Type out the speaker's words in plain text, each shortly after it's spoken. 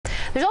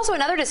There's also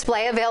another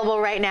display available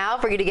right now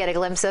for you to get a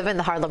glimpse of in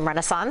the Harlem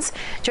Renaissance.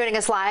 Joining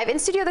us live in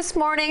studio this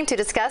morning to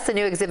discuss the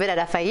new exhibit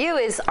at FIU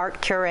is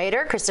art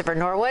curator Christopher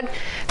Norwood.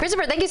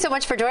 Christopher, thank you so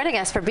much for joining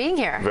us, for being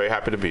here. Very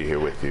happy to be here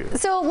with you.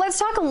 So let's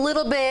talk a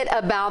little bit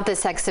about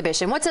this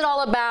exhibition. What's it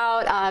all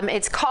about?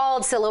 It's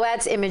called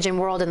Silhouettes, Image and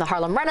World in the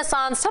Harlem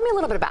Renaissance. Tell me a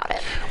little bit about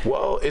it.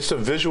 Well, it's a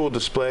visual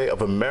display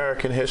of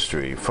American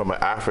history from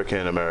an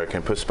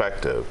African-American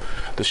perspective.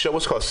 The show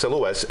is called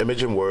Silhouettes,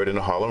 Image and Word in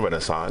the Harlem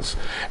Renaissance,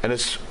 and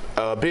it's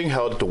being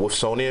held at the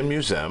Smithsonian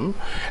Museum,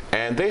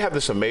 and they have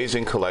this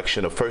amazing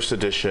collection of first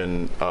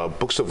edition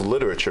books of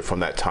literature from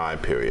that time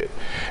period.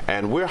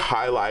 And we're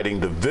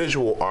highlighting the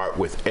visual art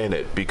within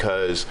it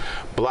because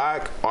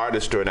black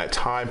artists during that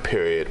time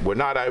period were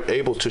not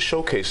able to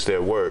showcase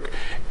their work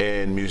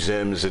in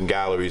museums and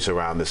galleries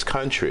around this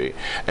country.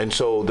 And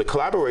so the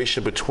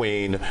collaboration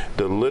between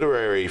the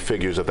literary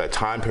figures of that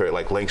time period,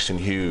 like Langston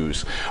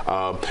Hughes,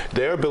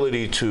 their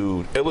ability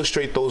to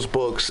illustrate those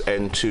books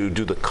and to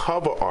do the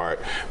cover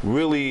art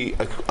really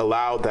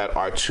allowed that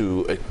art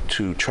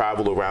to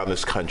travel around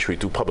this country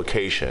through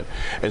publication.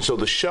 And so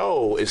the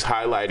show is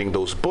highlighting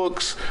those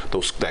books,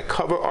 that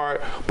cover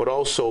art, but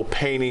also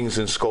paintings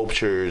and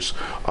sculptures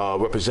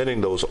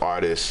representing those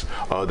artists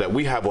that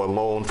we have on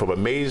loan from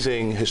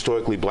amazing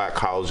historically black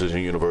colleges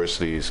and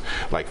universities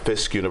like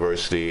Fisk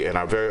University and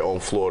our very own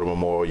Florida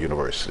Memorial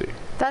University.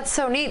 That's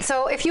so neat.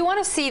 So if you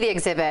want to see the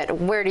exhibit,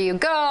 where do you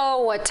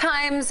go? What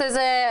times is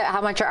it?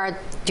 How much do you have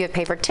to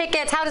pay for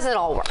tickets? How does it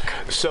all work?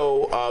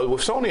 So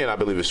Smithsonian, I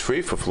believe, is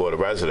free for Florida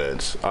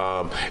residents.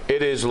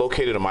 It is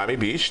located in Miami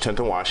Beach, 10th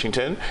and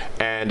Washington,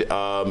 and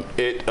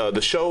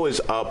the show is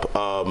up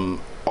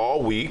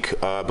all week,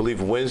 I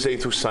believe Wednesday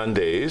through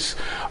Sundays.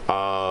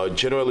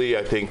 Generally,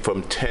 I think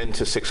from 10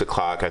 to 6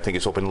 o'clock. I think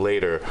it's open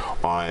later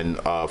on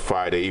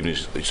Friday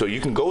evenings. So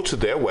you can go to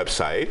their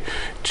website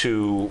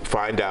to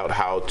find out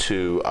how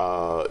to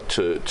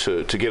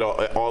get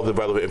all the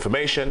relevant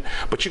information.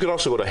 But you can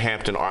also go to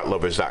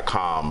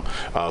HamptonArtLovers.com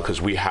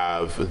because we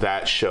have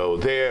that show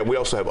there. We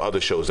also have other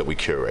shows that we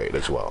curate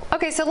as well.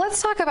 Okay, so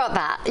let's talk about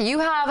that. You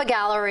have a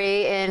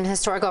gallery in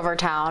historic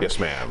Overtown. Yes,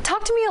 ma'am.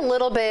 Talk to me a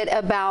little bit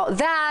about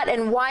that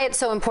and why it's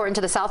so important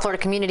to the South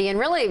Florida community and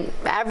really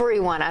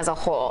everyone as a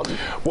whole.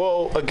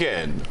 Well,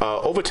 again,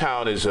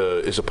 Overtown is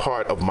a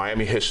part of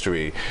Miami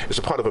history. It's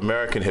a part of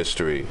American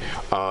history.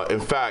 In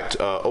fact,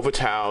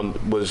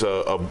 Overtown was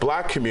a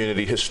black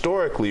community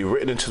historically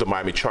written into the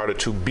Miami Charter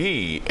to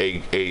be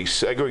a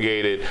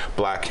segregated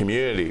black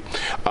community.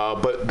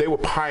 But they were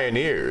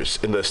pioneers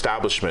in the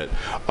establishment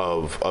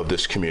of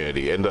this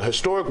community. And the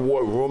historic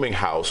Ward rooming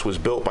house was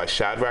built by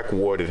Shadrach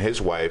Ward and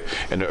his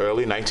wife in the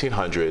early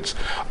 1900s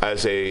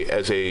as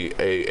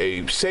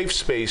a safe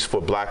space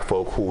for black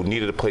folk who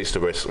needed a place to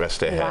rest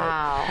their head.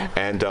 Wow.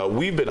 And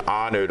we've been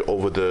honored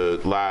over the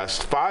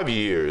last 5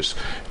 years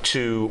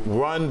to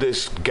run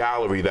this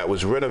gallery that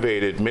was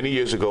renovated many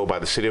years ago by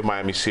the City of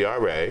Miami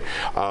CRA,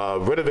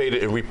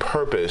 renovated and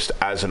repurposed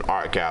as an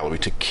art gallery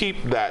to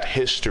keep that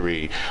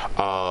history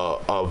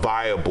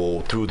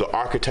viable through the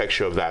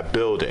architecture of that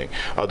building.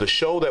 The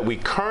show that we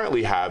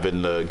currently have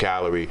in the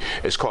gallery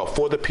is called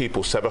For the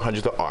People,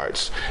 700 The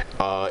Arts.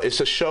 It's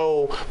a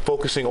show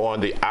focusing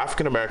on the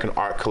African-American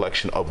art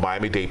collection of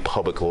Miami-Dade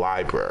Public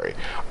Library.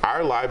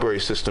 Our library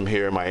system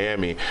here in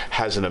Miami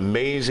has an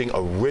amazing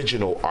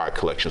original art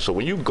collection. So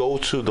when you go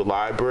to the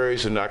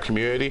libraries in our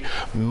community,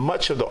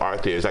 much of the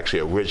art there is actually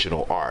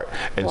original art.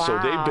 And wow. So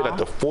they've been at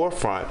the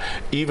forefront,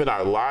 even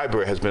our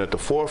library has been at the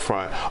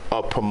forefront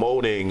of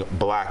promoting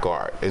black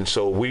art. And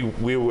so we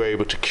were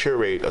able to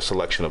curate a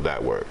selection of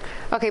that work.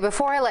 Okay,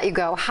 before I let you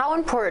go, how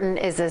important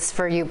is this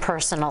for you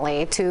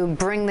personally to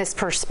bring this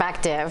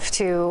perspective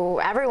to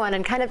everyone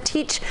and kind of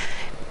teach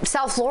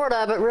South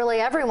Florida, but really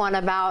everyone,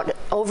 about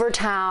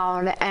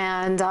Overtown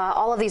and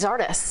all of these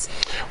artists?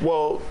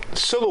 Well,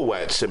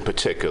 Silhouettes in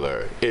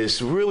particular is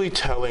really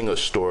telling a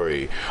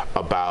story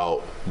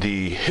about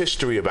the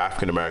history of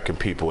African-American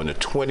people in the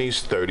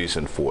 20s, 30s,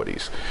 and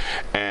 40s.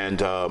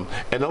 And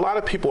a lot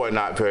of people are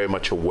not very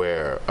much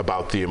aware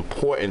about the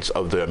importance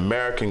of the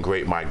American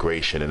Great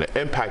Migration and the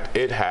impact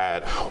it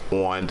had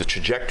on the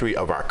trajectory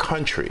of our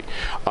country.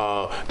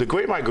 The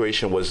Great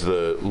Migration was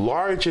the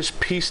largest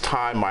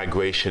peacetime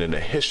migration in the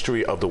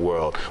history of the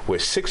world, where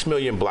 6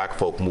 million black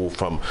folk moved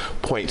from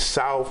points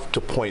south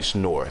to points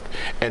north.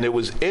 And it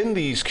was in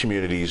these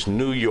communities,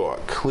 New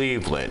York,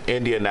 Cleveland,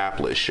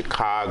 Indianapolis,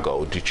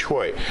 Chicago,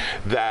 Detroit,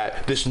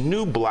 that this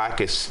new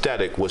black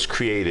aesthetic was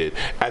created,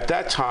 at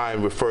that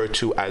time referred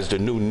to as the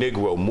New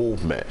Negro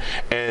movement.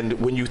 And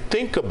when you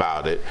think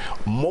about it,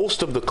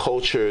 most of the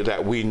culture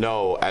that we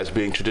know as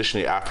being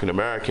traditionally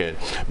African-American,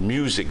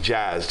 music,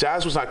 jazz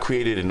was not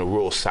created in the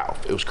rural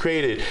South. It was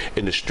created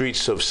in the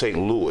streets of St.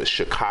 Louis,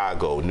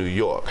 Chicago, New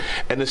York.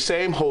 And the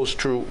same holds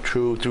true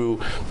through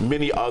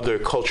many other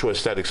cultural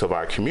aesthetics of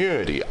our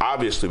community.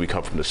 Obviously, we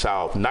come from the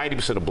South.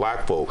 90% of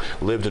black folk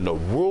lived in the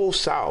rural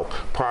South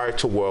prior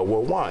to World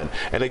War I.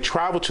 And they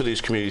traveled to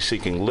these communities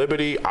seeking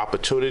liberty,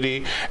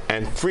 opportunity,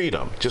 and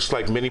freedom, just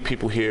like many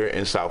people here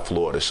in South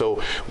Florida. So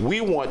so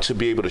we want to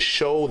be able to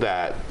show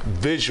that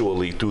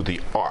visually through the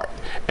art.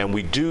 And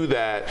we do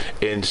that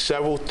in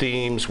several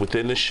themes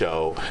within the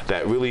show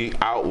that really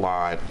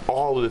outline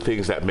all of the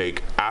things that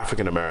make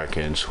African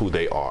Americans who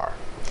they are.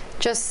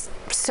 Just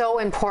so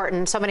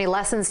important, so many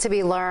lessons to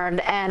be learned,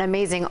 and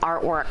amazing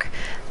artwork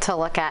to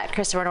look at.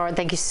 Christopher Norwood,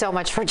 thank you so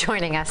much for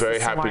joining us Very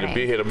this happy morning. to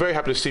be here. I'm very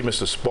happy to see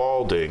Mr.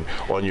 Spalding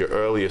on your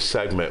earlier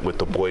segment with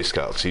the Boy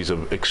Scouts. He's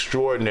an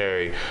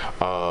extraordinary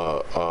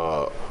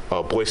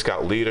Boy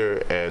Scout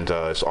leader, and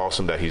it's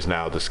awesome that he's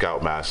now the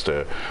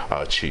Scoutmaster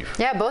Chief.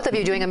 Yeah, both of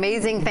you doing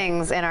amazing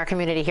things in our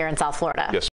community here in South Florida. Yes.